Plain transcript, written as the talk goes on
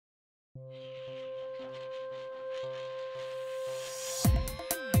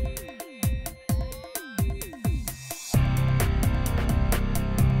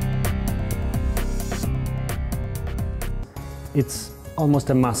It's almost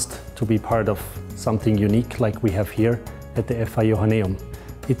a must to be part of something unique like we have here at the FI Johanneum.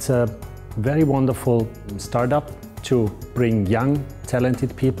 It's a very wonderful startup to bring young,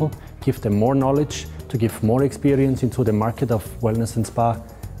 talented people, give them more knowledge, to give more experience into the market of wellness and spa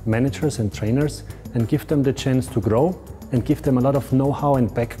managers and trainers, and give them the chance to grow and give them a lot of know-how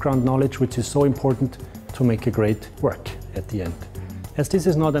and background knowledge, which is so important to make a great work at the end. As this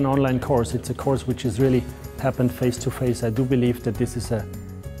is not an online course, it's a course which is really happened face-to-face. I do believe that this is a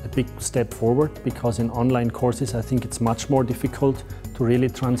big step forward, because in online courses I think it's much more difficult to really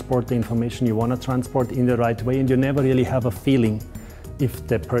transport the information you want to transport in the right way, and you never really have a feeling if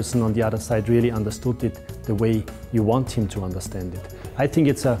the person on the other side really understood it the way you want him to understand it. I think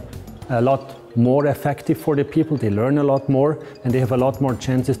it's a lot more effective for the people. They learn a lot more and they have a lot more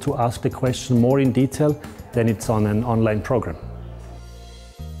chances to ask the question more in detail than it's on an online program.